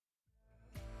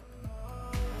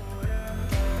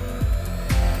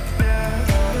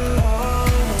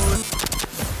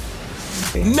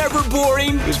Never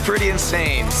boring. It was pretty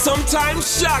insane.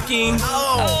 Sometimes shocking.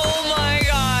 Oh my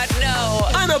God, no.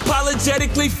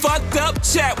 Unapologetically fucked up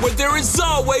chat where there is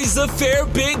always a fair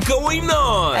bit going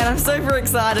on. And I'm super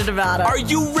excited about it. Are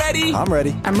you ready? I'm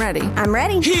ready. I'm ready. I'm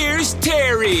ready. Here's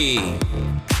Terry.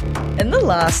 In the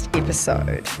last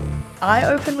episode, I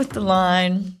opened with the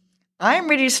line, I am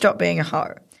ready to stop being a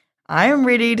hoe. I am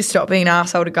ready to stop being an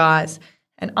arsehole to guys.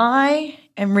 And I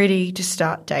am ready to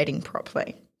start dating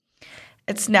properly.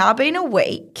 It's now been a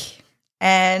week,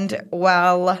 and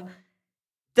well,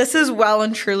 this has well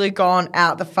and truly gone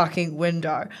out the fucking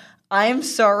window. I am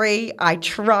sorry. I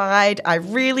tried. I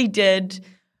really did.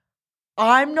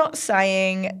 I'm not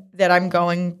saying that I'm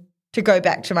going to go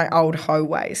back to my old hoe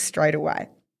ways straight away.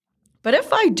 But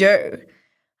if I do,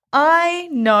 I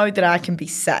know that I can be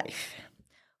safe.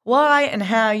 Why and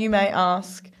how, you may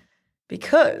ask?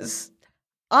 Because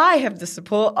I have the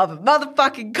support of a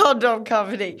motherfucking condom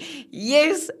company.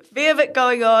 Yes, Fair Bit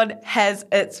Going On has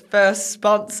its first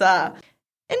sponsor.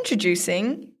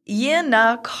 Introducing Yeah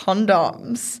Nah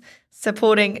Condoms,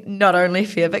 supporting not only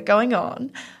Fair Bit Going On,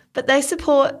 but they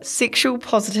support sexual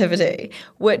positivity,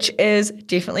 which is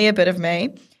definitely a bit of me.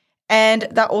 And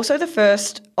they're also the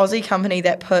first Aussie company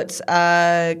that puts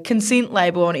a consent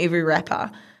label on every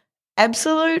wrapper.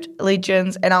 Absolute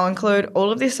legends, and I'll include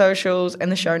all of their socials in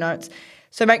the show notes.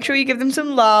 So make sure you give them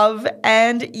some love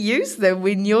and use them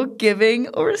when you're giving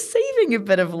or receiving a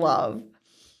bit of love.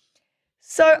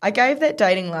 So I gave that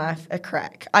dating life a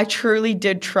crack. I truly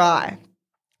did try.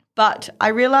 But I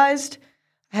realised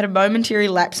I had a momentary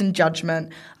lapse in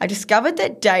judgment. I discovered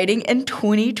that dating in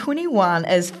 2021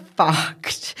 is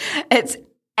fucked. It's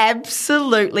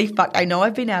absolutely fucked. I know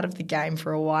I've been out of the game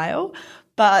for a while,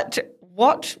 but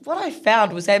what I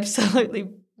found was absolutely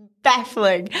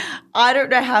baffling. I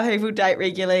don't know how people date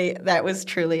regularly. That was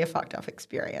truly a fucked up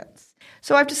experience.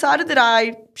 So I've decided that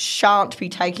I shan't be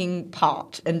taking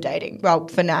part in dating. Well,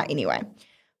 for now anyway.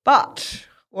 But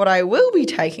what I will be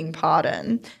taking part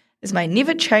in is my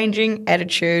never-changing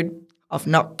attitude of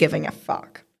not giving a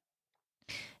fuck.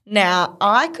 Now,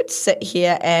 I could sit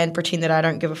here and pretend that I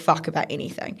don't give a fuck about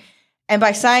anything. And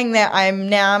by saying that, I'm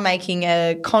now making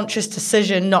a conscious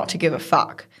decision not to give a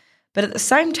fuck. But at the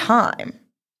same time,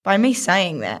 by me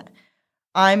saying that,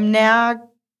 I'm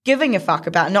now giving a fuck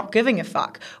about not giving a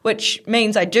fuck, which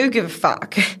means I do give a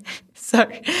fuck. So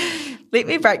let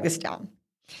me break this down.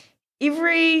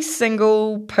 Every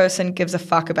single person gives a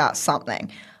fuck about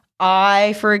something.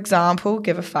 I, for example,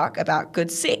 give a fuck about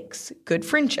good sex, good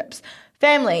friendships,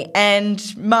 family, and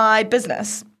my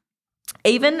business.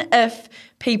 Even if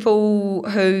people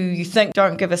who you think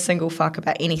don't give a single fuck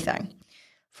about anything.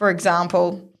 For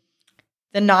example,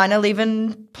 the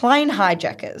 9/11 plane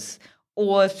hijackers,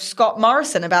 or Scott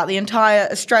Morrison about the entire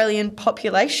Australian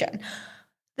population.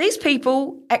 These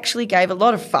people actually gave a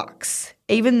lot of fucks.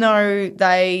 Even though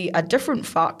they are different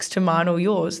fucks to mine or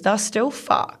yours, they're still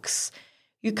fucks.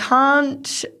 You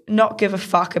can't not give a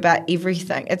fuck about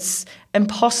everything. It's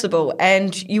impossible,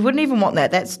 and you wouldn't even want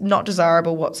that. That's not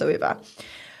desirable whatsoever.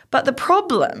 But the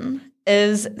problem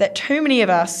is that too many of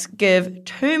us give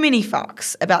too many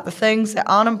fucks about the things that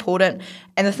aren't important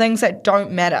and the things that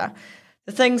don't matter,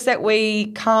 the things that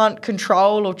we can't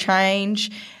control or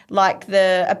change, like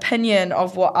the opinion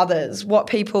of what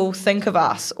people think of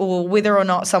us, or whether or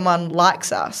not someone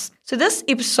likes us. So this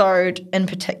episode in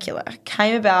particular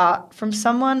came about from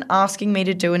someone asking me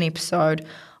to do an episode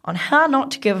on how not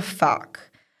to give a fuck.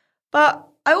 But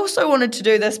I also wanted to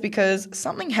do this because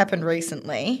something happened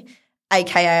recently,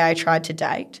 aka I tried to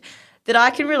date, that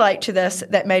I can relate to this,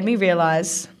 that made me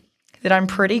realise that I'm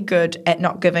pretty good at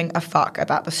not giving a fuck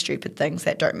about the stupid things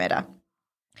that don't matter.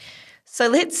 So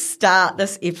let's start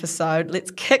this episode.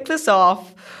 Let's kick this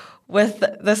off with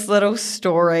this little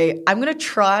story. I'm going to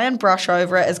try and brush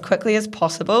over it as quickly as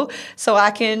possible so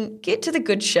I can get to the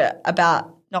good shit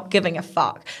about not giving a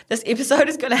fuck. This episode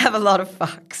is going to have a lot of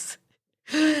fucks.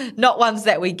 Not ones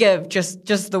that we give,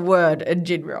 just the word in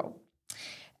general.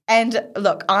 And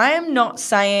look, I am not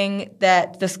saying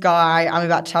that this guy I'm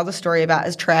about to tell the story about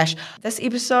is trash. This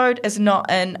episode is not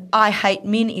an I hate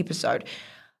men episode.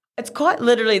 It's quite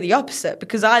literally the opposite,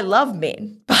 because I love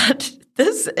men. But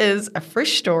this is a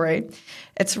fresh story.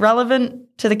 It's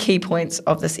relevant to the key points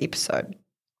of this episode.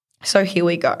 So here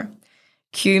we go.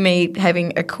 Cue me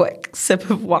having a quick sip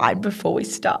of wine before we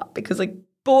start, because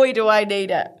boy, do I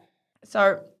need it.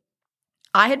 So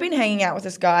I had been hanging out with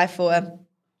this guy for, I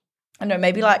don't know,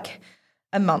 maybe like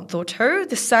a month or two.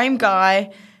 The same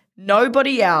guy,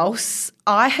 nobody else.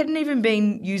 I hadn't even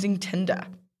been using Tinder.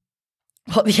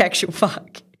 What the actual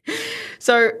fuck?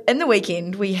 So in the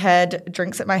weekend, we had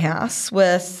drinks at my house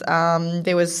with,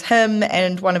 there was him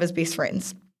and one of his best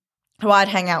friends who I'd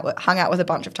hung out with a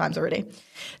bunch of times already.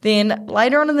 Then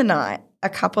later on in the night, a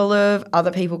couple of other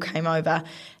people came over,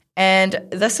 and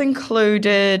this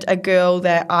included a girl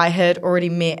that I had already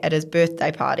met at his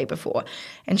birthday party before.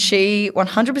 And she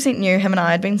 100% knew him and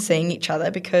I had been seeing each other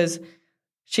because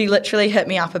she literally hit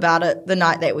me up about it the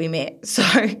night that we met. So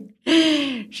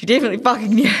she definitely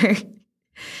fucking knew.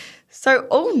 So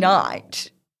all night,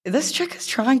 this chick is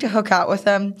trying to hook up with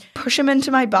him, push him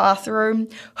into my bathroom,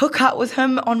 hook up with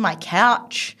him on my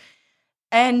couch.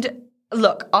 And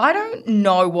look, I don't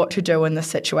know what to do in this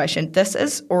situation. This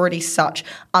is already such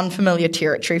unfamiliar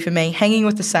territory for me, hanging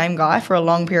with the same guy for a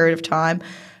long period of time.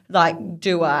 Like,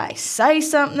 do I say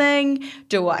something?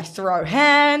 Do I throw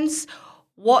hands?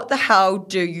 What the hell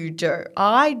do you do?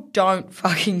 I don't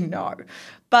fucking know.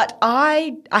 But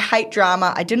I hate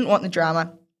drama. I didn't want the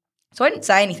drama. So I didn't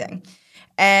say anything.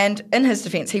 And in his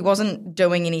defense, he wasn't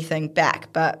doing anything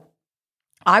back, but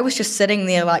I was just sitting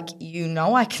there like,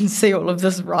 I can see all of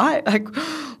this, right? Like,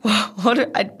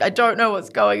 I don't know what's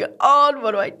going on.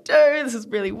 What do I do? This is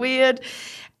really weird.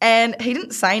 And he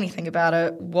didn't say anything about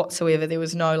it whatsoever. There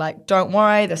was no like, don't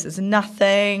worry, this is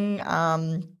nothing.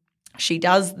 She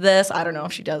does this. I don't know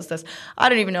if she does this. I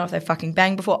don't even know if they fucking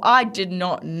banged before. I did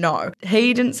not know.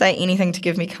 He didn't say anything to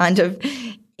give me kind of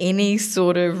any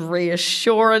sort of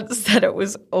reassurance that it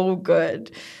was all good.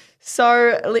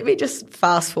 So let me just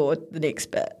fast forward the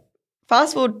next bit.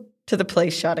 Fast forward to the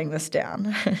police shutting this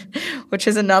down, which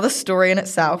is another story in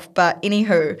itself. But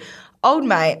anywho, old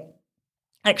mate,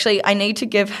 actually I need to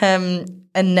give him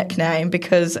a nickname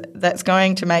because that's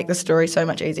going to make the story so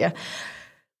much easier.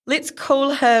 Let's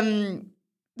call him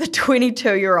the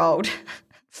 22-year-old.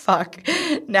 Fuck.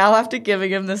 Now after giving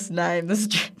him this name,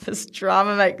 this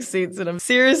drama makes sense and I'm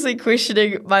seriously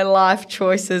questioning my life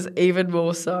choices even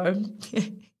more so.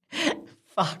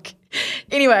 Fuck.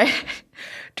 Anyway,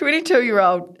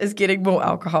 22-year-old is getting more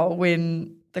alcohol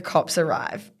when the cops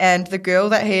arrive, and the girl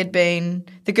that had been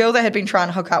trying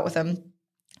to hook up with him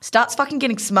starts fucking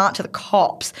getting smart to the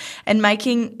cops and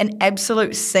making an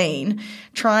absolute scene,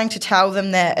 trying to tell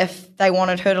them that if they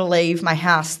wanted her to leave my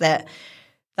house that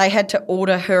they had to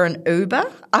order her an Uber.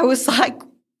 I was like,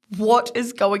 what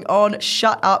is going on?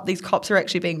 Shut up. These cops are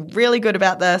actually being really good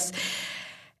about this.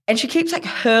 And she keeps like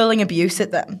hurling abuse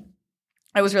at them.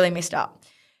 It was really messed up.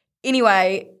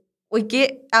 Anyway, we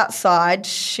get outside,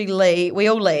 we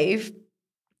all leave,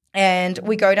 and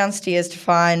we go downstairs to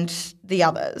find the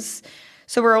others.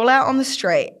 So we're all out on the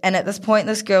street, and at this point,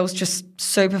 this girl's just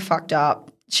super fucked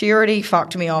up. She already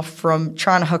fucked me off from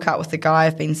trying to hook up with the guy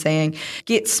I've been seeing,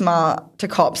 get smart to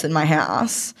cops in my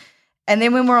house. And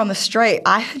then when we're on the street,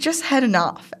 I had just had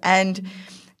enough. And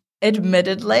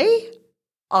admittedly,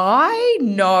 I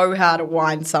know how to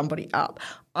wind somebody up.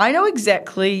 I know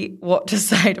exactly what to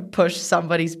say to push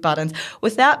somebody's buttons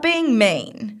without being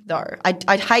mean, though.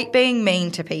 I'd hate being mean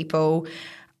to people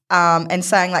and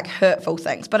saying like hurtful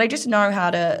things, but I just know how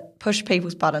to push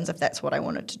people's buttons if that's what I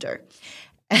wanted to do.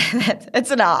 And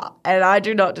it's an art, and I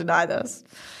do not deny this.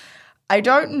 I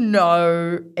don't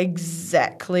know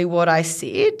exactly what I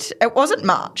said. It wasn't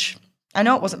much. I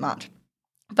know it wasn't much.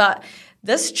 But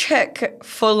this chick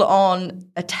full on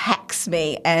attacks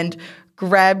me and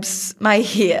grabs my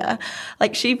hair.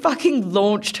 Like she fucking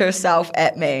launched herself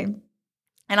at me.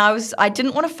 And I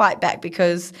didn't want to fight back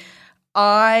because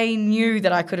I knew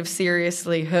that I could have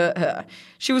seriously hurt her.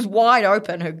 She was wide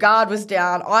open. Her guard was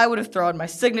down. I would have thrown my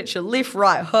signature left,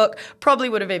 right hook, probably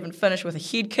would have even finished with a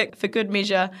head kick for good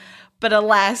measure. But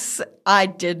alas, I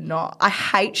did not. I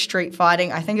hate street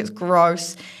fighting. I think it's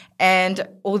gross. And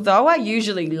although I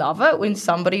usually love it when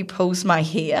somebody pulls my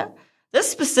hair, this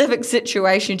specific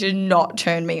situation did not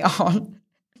turn me on.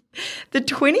 The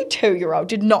 22-year-old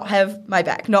did not have my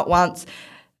back, not once.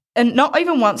 And not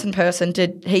even once in person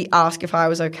did he ask if I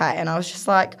was okay. And I was just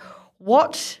like,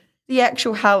 what the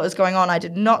actual hell is going on? I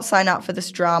did not sign up for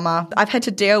this drama. I've had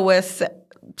to deal with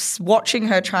watching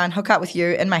her try and hook up with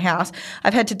you in my house.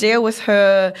 I've had to deal with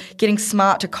her getting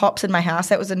smart to cops in my house.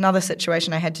 That was another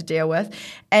situation I had to deal with.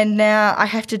 And now I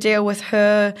have to deal with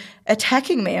her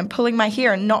attacking me and pulling my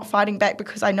hair and not fighting back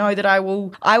because I know that I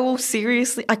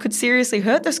could seriously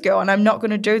hurt this girl, and I'm not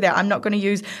going to do that. I'm not going to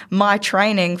use my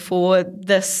training for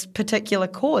this particular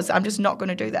cause. I'm just not going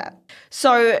to do that.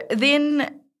 So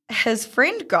then his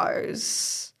friend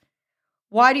goes,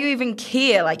 why do you even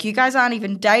care? Like, you guys aren't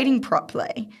even dating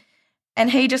properly.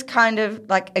 And he just kind of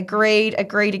like agreed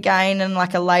again in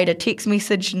like a later text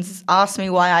message and asked me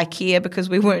why I care because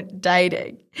we weren't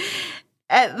dating.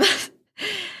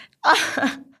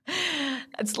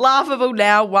 It's laughable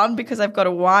now, 1, because I've got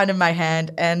a wine in my hand,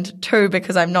 and 2,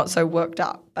 because I'm not so worked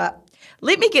up. But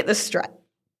let me get this straight.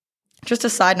 Just a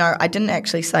side note, I didn't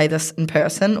actually say this in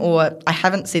person, or I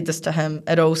haven't said this to him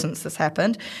at all since this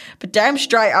happened, but damn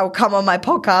straight I'll come on my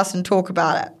podcast and talk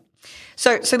about it.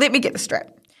 So let me get this straight.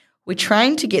 We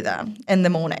train together in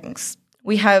the mornings.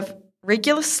 We have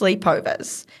regular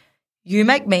sleepovers. You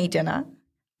make me dinner.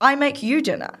 I make you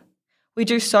dinner. We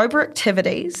do sober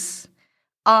activities.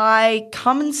 I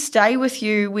come and stay with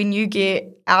you when you get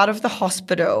out of the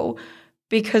hospital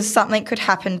because something could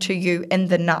happen to you in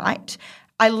the night.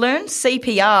 I learn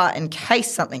CPR in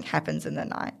case something happens in the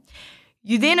night.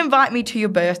 You then invite me to your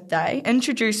birthday,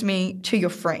 introduce me to your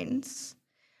friends.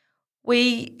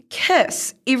 We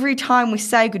kiss every time we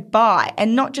say goodbye,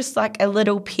 and not just like a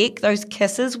little peck, those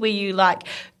kisses where you like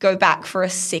go back for a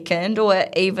second or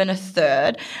even a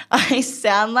third. I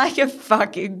sound like a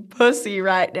fucking pussy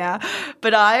right now,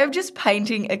 but I am just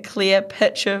painting a clear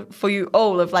picture for you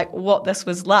all of like what this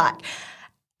was like.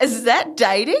 Is that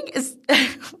dating?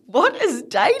 What is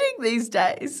dating these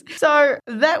days? So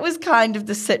that was kind of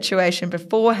the situation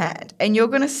beforehand. And you're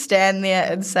going to stand there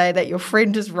and say that your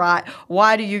friend is right.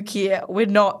 Why do you care? We're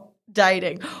not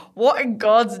dating. What in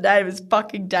God's name is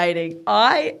fucking dating?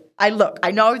 I look,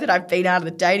 I know that I've been out of the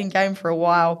dating game for a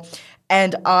while,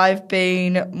 and I've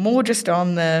been more just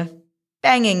on the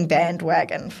banging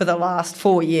bandwagon for the last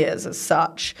 4 years as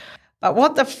such. But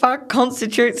what the fuck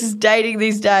constitutes as dating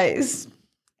these days?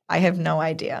 I have no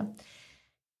idea.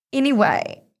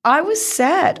 Anyway, I was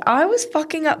sad. I was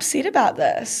fucking upset about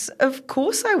this. Of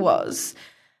course I was.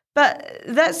 But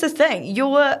that's the thing.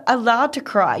 You're allowed to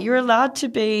cry. You're allowed to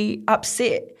be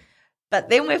upset. But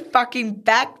then we're fucking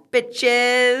back,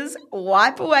 bitches.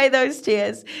 Wipe away those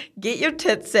tears. Get your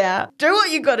tits out. Do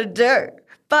what you got to do.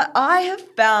 But I have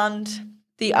found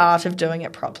the art of doing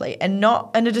it properly and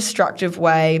not in a destructive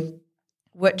way,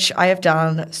 which I have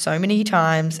done so many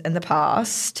times in the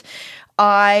past.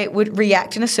 I would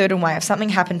react in a certain way. If something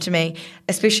happened to me,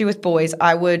 especially with boys,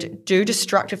 I would do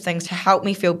destructive things to help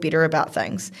me feel better about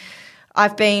things.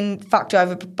 I've been fucked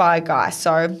over by a guy,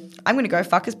 so I'm going to go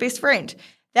fuck his best friend.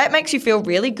 That makes you feel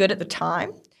really good at the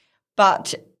time,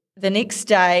 but the next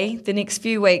day, the next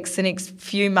few weeks, the next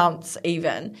few months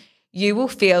even, you will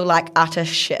feel like utter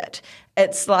shit.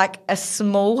 It's like a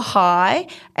small high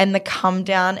and the come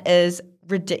down is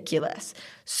ridiculous.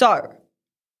 So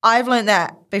I've learned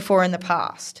that before in the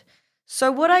past. So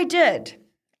what I did,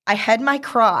 I had my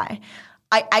cry.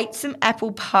 I ate some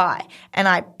apple pie and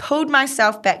I pulled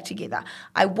myself back together.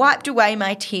 I wiped away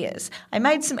my tears. I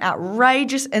made some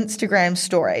outrageous Instagram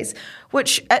stories,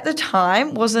 which at the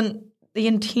time wasn't the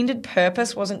intended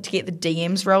purpose, wasn't to get the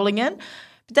DMs rolling in.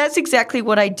 But that's exactly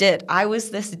what I did. I was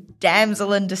this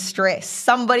damsel in distress.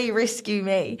 Somebody rescue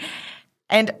me.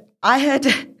 And I had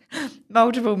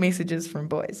multiple messages from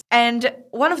boys. And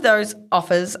one of those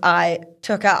offers I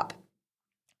took up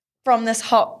from this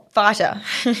hot fighter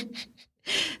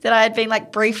that I had been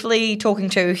like briefly talking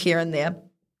to here and there,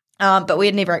 but we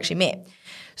had never actually met.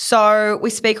 So we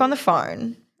speak on the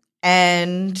phone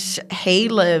and he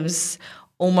lives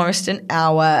almost an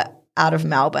hour out of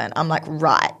Melbourne. I'm like,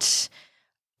 right.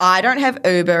 I don't have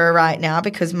Uber right now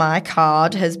because my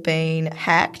card has been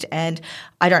hacked and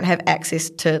I don't have access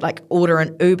to like order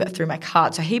an Uber through my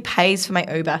card. So he pays for my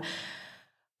Uber.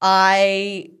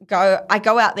 I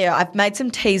go out there. I've made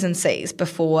some T's and C's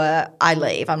before I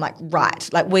leave. I'm like,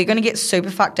 right, like we're going to get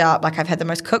super fucked up. Like I've had the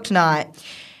most cooked night.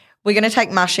 We're going to take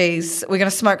mushies. We're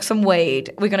going to smoke some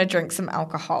weed. We're going to drink some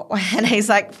alcohol. And he's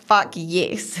like, fuck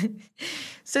yes.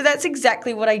 So that's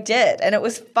exactly what I did. And it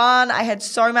was fun. I had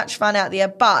so much fun out there,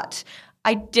 but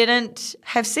I didn't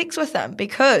have sex with him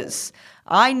because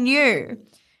I knew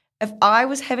if I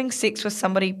was having sex with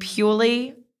somebody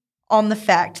purely on the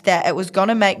fact that it was going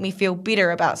to make me feel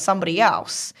better about somebody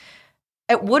else,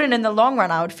 it wouldn't in the long run.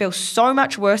 I would feel so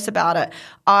much worse about it.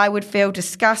 I would feel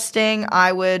disgusting.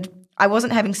 I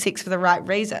wasn't having sex for the right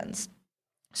reasons.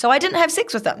 So I didn't have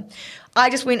sex with him. I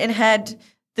just went and had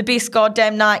the best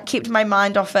goddamn night, kept my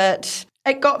mind off it.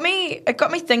 It got me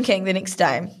thinking the next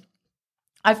day.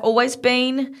 I've always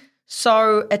been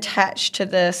so attached to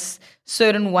this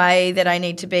certain way that I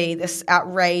need to be, this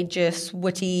outrageous,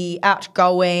 witty,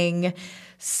 outgoing,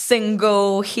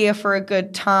 single, here for a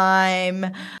good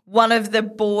time. One of the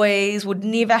boys, would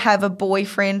never have a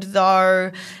boyfriend though,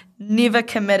 never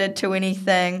committed to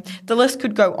anything. The list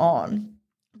could go on.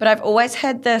 But I've always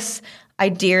had this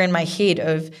idea in my head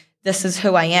of this is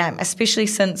who I am, especially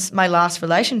since my last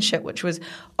relationship, which was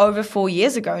over 4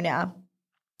 years ago now.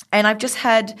 And I've just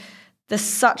had this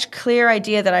such clear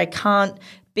idea that I can't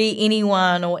be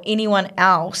anyone or anyone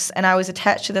else, and I was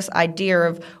attached to this idea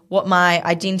of what my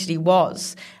identity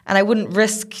was, and I wouldn't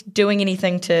risk doing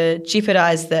anything to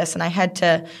jeopardize this, and I had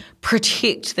to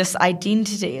protect this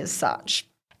identity as such.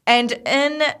 And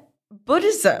in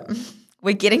Buddhism,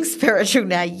 we're getting spiritual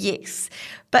now, yes,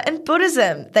 but in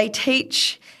Buddhism, they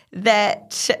teach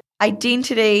that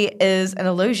identity is an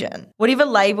illusion. Whatever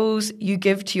labels you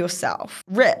give to yourself,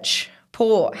 rich,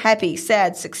 poor, happy,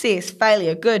 sad, success,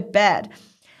 failure, good, bad,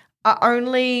 are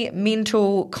only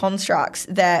mental constructs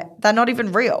that they're not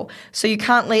even real. So you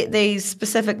can't let these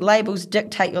specific labels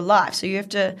dictate your life. So you have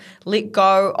to let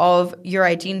go of your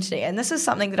identity. And this is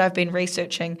something that I've been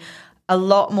researching a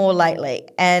lot more lately.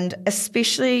 And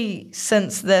especially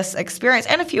since this experience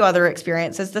and a few other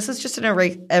experiences, this is just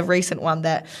a recent one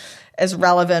that is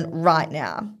relevant right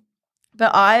now.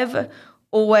 But I've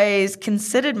always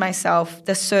considered myself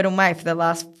this certain way for the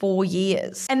last 4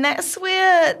 years. And that's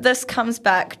where this comes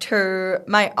back to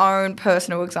my own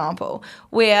personal example,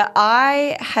 where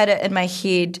I had it in my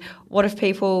head, what if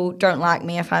people don't like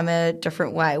me if I'm a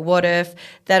different way? What if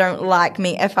they don't like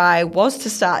me if I was to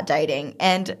start dating?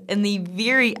 And in the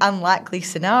very unlikely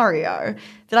scenario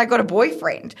that I got a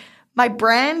boyfriend, my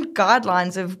brand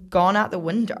guidelines have gone out the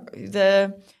window.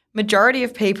 The majority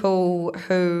of people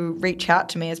who reach out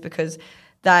to me is because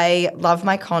they love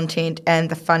my content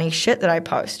and the funny shit that I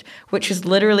post, which is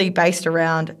literally based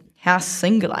around how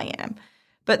single I am.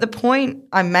 But the point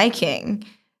I'm making,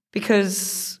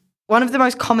 because one of the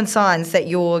most common signs that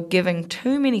you're giving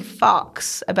too many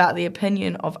fucks about the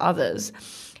opinion of others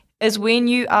is when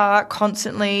you are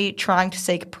constantly trying to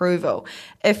seek approval.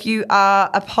 If you are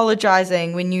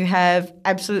apologizing when you have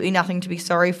absolutely nothing to be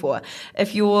sorry for.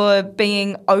 If you're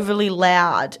being overly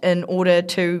loud in order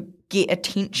to get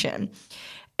attention.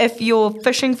 If you're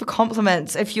fishing for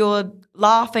compliments, if you're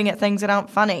laughing at things that aren't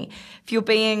funny, if you're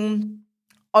being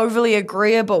overly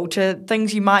agreeable to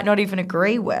things you might not even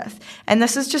agree with, and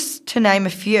this is just to name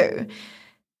a few,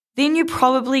 then you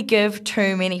probably give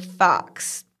too many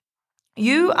fucks.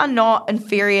 You are not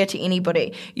inferior to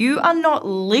anybody. You are not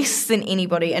less than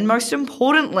anybody. And most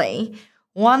importantly,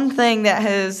 one thing that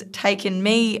has taken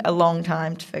me a long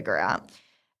time to figure out,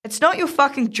 it's not your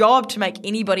fucking job to make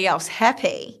anybody else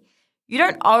happy. You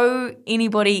don't owe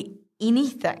anybody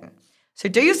anything. So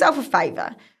do yourself a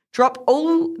favor. Drop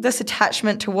all this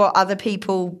attachment to what other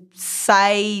people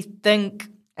say, think,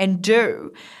 and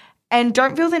do. And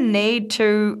don't feel the need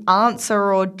to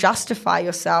answer or justify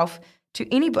yourself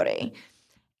to anybody.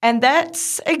 And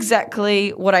that's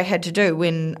exactly what I had to do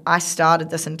when I started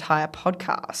this entire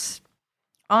podcast.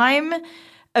 I'm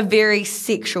a very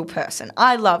sexual person.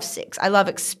 I love sex. I love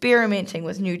experimenting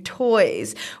with new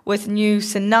toys, with new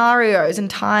scenarios,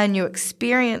 entire new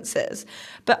experiences.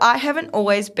 But I haven't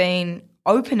always been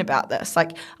open about this.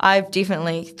 Like, I've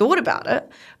definitely thought about it,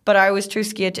 but I was too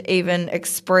scared to even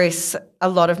express a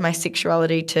lot of my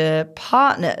sexuality to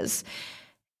partners.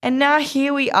 And now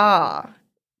here we are,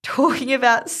 talking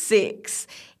about sex,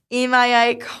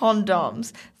 MIA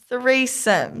condoms,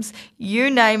 threesomes, you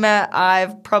name it,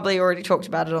 I've probably already talked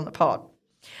about it on the pod.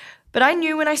 But I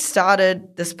knew when I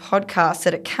started this podcast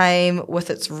that it came with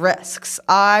its risks.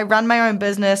 I run my own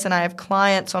business and I have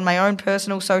clients on my own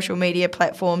personal social media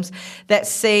platforms that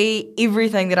see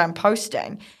everything that I'm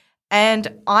posting.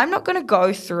 And I'm not going to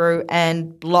go through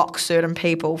and block certain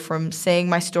people from seeing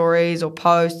my stories or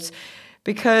posts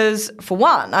because, for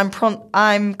one,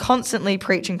 I'm constantly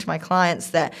preaching to my clients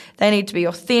that they need to be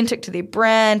authentic to their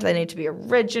brand, they need to be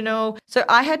original. So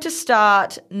I had to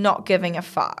start not giving a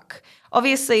fuck.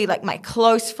 Obviously, like, my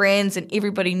close friends and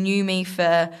everybody knew me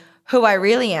for who I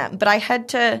really am, but I had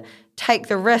to take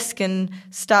the risk and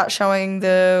start showing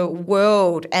the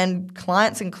world, and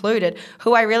clients included,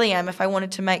 who I really am if I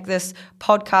wanted to make this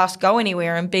podcast go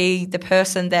anywhere and be the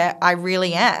person that I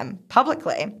really am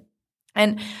publicly.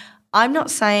 And I'm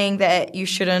not saying that you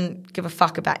shouldn't give a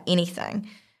fuck about anything,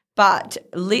 but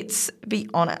let's be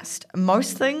honest.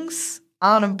 Most things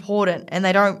aren't important and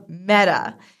they don't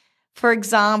matter. For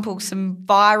example, some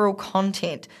viral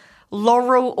content.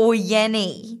 Laurel or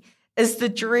Yanni. Is the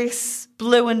dress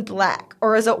blue and black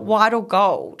or is it white or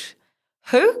gold?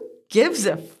 Who gives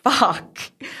a fuck?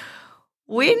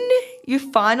 When you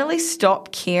finally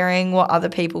stop caring what other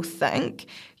people think,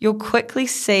 you'll quickly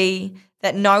see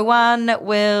that no one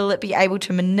will be able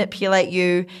to manipulate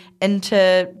you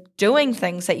into doing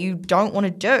things that you don't want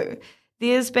to do.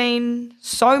 There's been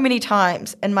so many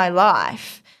times in my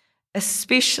life,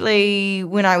 especially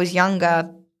when I was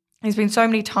younger, there's been so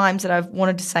many times that I've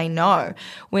wanted to say no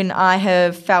when I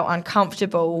have felt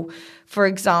uncomfortable. For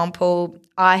example,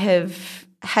 I have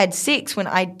had sex when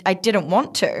I didn't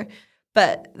want to,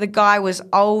 but the guy was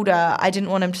older, I didn't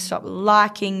want him to stop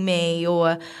liking me,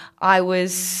 or I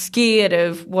was scared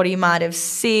of what he might have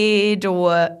said,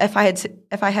 or if I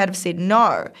had have said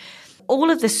no. All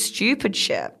of this stupid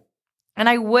shit. And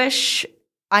I wish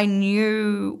I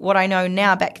knew what I know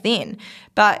now back then,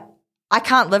 but I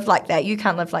can't live like that. You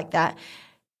can't live like that.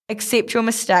 Accept your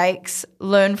mistakes,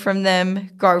 learn from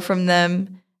them, grow from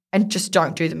them, and just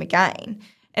don't do them again.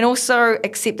 And also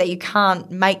accept that you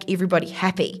can't make everybody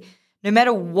happy. No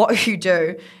matter what you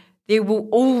do, there will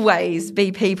always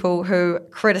be people who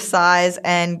criticize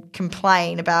and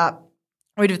complain about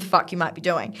whatever the fuck you might be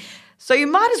doing. So you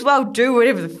might as well do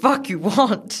whatever the fuck you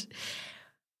want.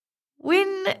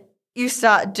 When you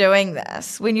start doing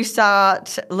this, when you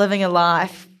start living a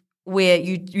life where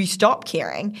you stop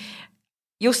caring,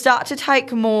 you'll start to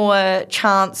take more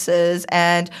chances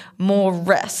and more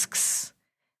risks,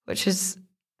 which is,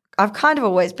 I've kind of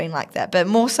always been like that, but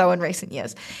more so in recent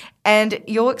years. And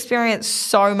you'll experience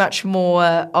so much more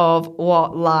of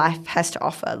what life has to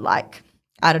offer, like,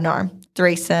 I don't know,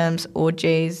 threesomes,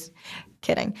 orgies.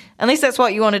 Kidding. Unless that's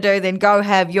what you want to do, then go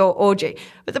have your orgy.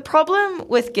 But the problem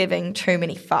with giving too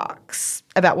many fucks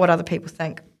about what other people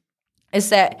think is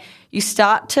that you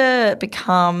start to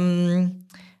become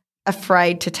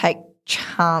afraid to take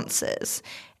chances,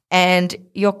 and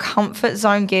your comfort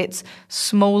zone gets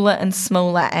smaller and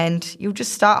smaller, and you'll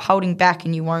just start holding back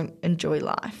and you won't enjoy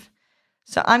life.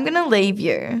 So I'm going to leave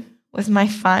you with my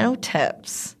final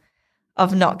tips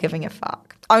of not giving a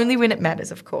fuck. Only when it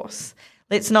matters, of course.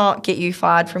 Let's not get you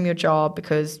fired from your job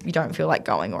because you don't feel like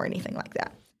going or anything like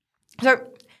that. So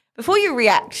before you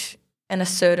react in a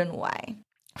certain way,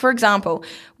 for example,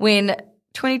 when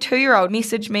 22-year-old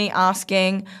messaged me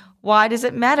asking, why does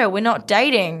it matter? We're not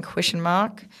dating, ?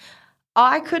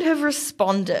 I could have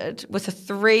responded with a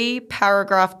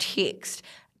 3-paragraph text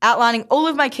outlining all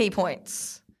of my key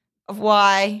points of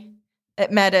why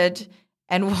it mattered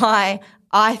and why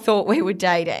I thought we were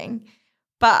dating.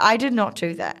 But I did not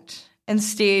do that.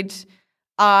 Instead,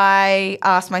 I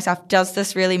asked myself, does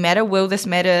this really matter? Will this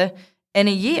matter in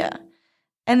a year?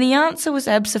 And the answer was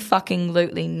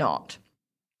abso-fucking-lutely not.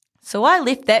 So I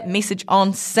left that message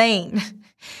on scene.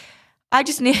 I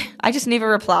just never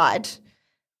replied.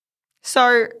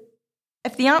 So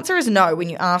if the answer is no when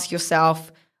you ask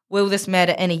yourself, will this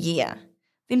matter in a year?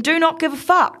 Then do not give a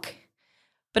fuck.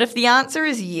 But if the answer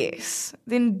is yes,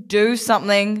 then do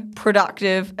something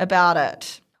productive about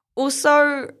it.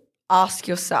 Also, ask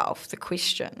yourself the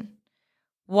question,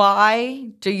 why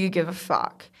do you give a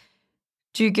fuck?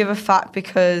 Do you give a fuck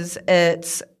because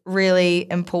it's really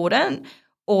important?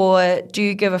 Or do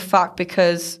you give a fuck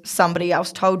because somebody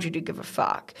else told you to give a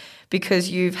fuck? Because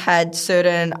you've had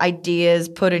certain ideas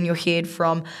put in your head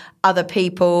from other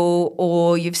people,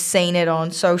 or you've seen it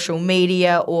on social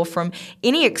media or from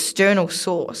any external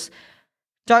source.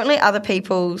 Don't let other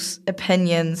people's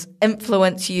opinions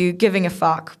influence you giving a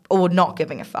fuck or not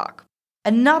giving a fuck.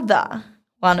 Another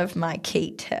one of my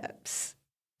key tips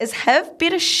is have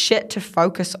better shit to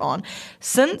focus on.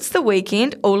 Since the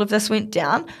weekend all of this went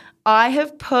down, I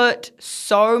have put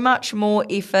so much more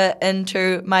effort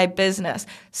into my business,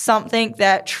 something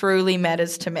that truly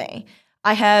matters to me.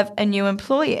 I have a new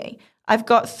employee. I've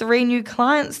got 3 new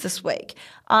clients this week.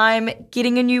 I'm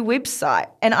getting a new website,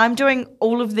 and I'm doing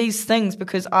all of these things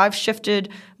because I've shifted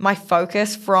my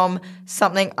focus from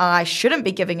something I shouldn't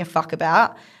be giving a fuck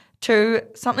about to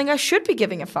something I should be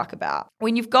giving a fuck about.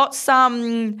 When you've got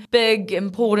some big,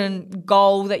 important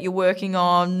goal that you're working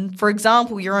on, for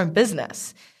example, your own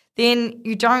business, then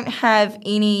you don't have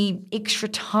any extra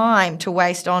time to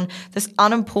waste on this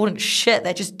unimportant shit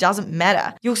that just doesn't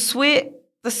matter. You'll sweat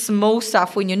the small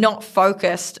stuff when you're not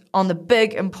focused on the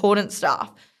big, important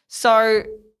stuff. So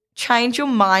change your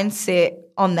mindset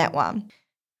on that one.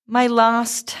 My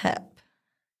last tip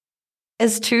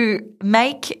is to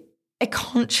make a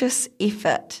conscious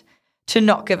effort to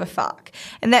not give a fuck.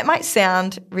 And that might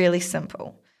sound really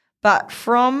simple, but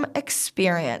from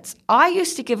experience, I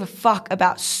used to give a fuck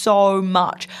about so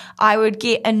much. I would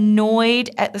get annoyed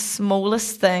at the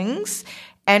smallest things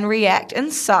and react in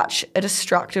such a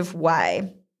destructive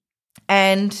way.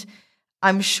 And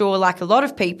I'm sure, like a lot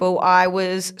of people, I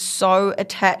was so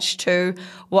attached to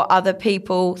what other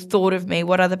people thought of me,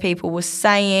 what other people were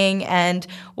saying, and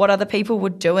what other people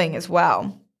were doing as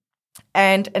well.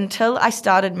 And until I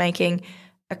started making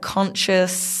a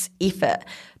conscious effort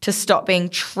to stop being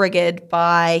triggered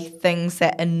by things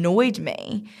that annoyed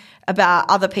me about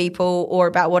other people or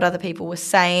about what other people were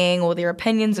saying or their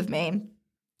opinions of me,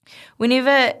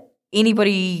 whenever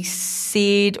anybody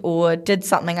said or did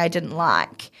something I didn't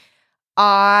like,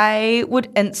 I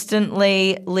would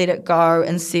instantly let it go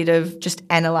instead of just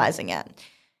analysing it.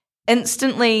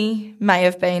 Instantly may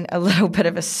have been a little bit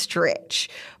of a stretch,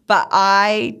 but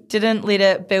I didn't let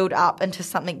it build up into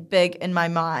something big in my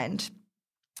mind.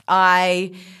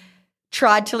 I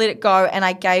tried to let it go and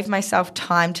I gave myself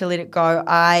time to let it go.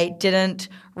 I didn't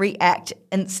react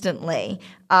instantly.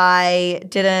 I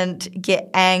didn't get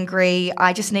angry.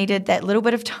 I just needed that little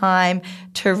bit of time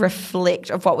to reflect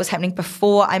of what was happening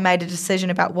before I made a decision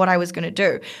about what I was going to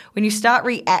do. When you start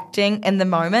reacting in the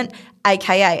moment,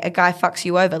 aka a guy fucks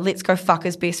you over, let's go fuck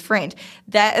his best friend,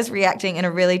 that is reacting in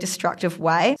a really destructive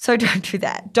way. So don't do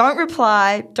that. Don't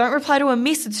reply to a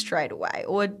message straight away,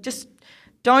 or just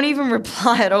don't even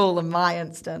reply at all in my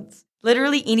instance.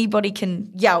 Literally anybody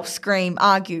can yell, scream,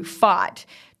 argue, fight,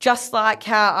 just like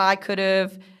how I could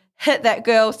have hit that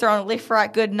girl, thrown a left,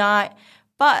 right, good night.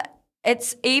 But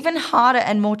it's even harder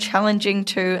and more challenging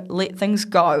to let things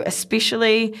go,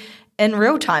 especially in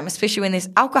real time, especially when there's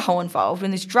alcohol involved,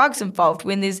 when there's drugs involved,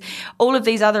 when there's all of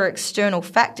these other external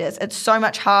factors. It's so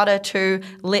much harder to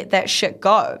let that shit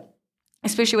go,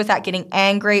 especially without getting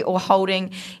angry or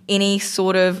holding any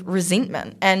sort of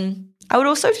resentment. And I would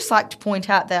also just like to point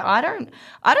out that I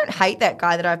don't hate that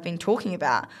guy that I've been talking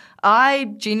about.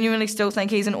 I genuinely still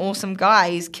think he's an awesome guy.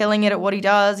 He's killing it at what he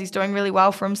does. He's doing really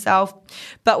well for himself.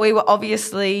 But we were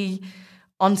obviously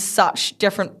on such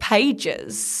different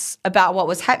pages about what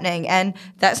was happening. And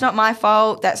that's not my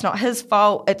fault. That's not his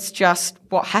fault. It's just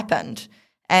what happened.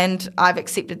 And I've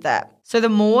accepted that. So the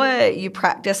more you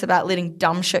practice about letting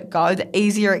dumb shit go, the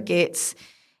easier it gets.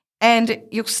 And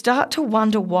you'll start to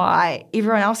wonder why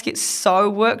everyone else gets so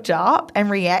worked up and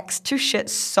reacts to shit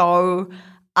so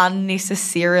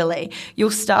unnecessarily. You'll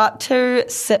start to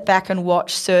sit back and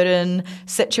watch certain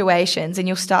situations and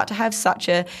you'll start to have such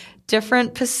a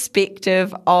different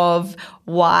perspective of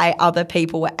why other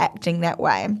people were acting that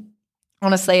way.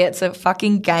 Honestly, it's a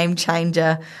fucking game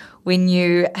changer when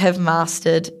you have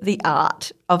mastered the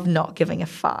art of not giving a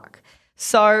fuck.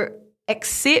 So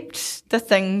accept the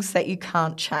things that you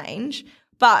can't change,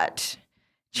 but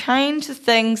change the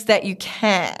things that you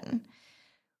can.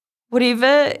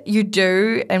 Whatever you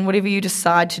do and whatever you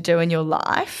decide to do in your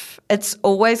life, it's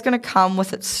always going to come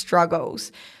with its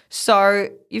struggles. So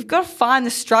you've got to find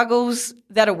the struggles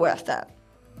that are worth it.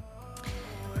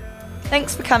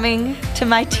 Thanks for coming to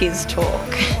my Tez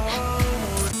Talk.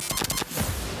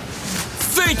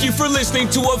 Thank you for listening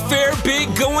to A Fair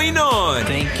Bit Going On.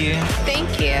 Thank you. Thank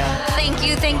you. Thank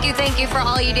you, thank you, thank you for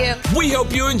all you do. We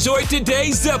hope you enjoyed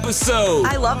today's episode.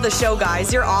 I love the show,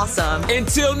 guys. You're awesome.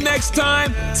 Until next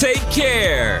time, take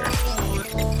care.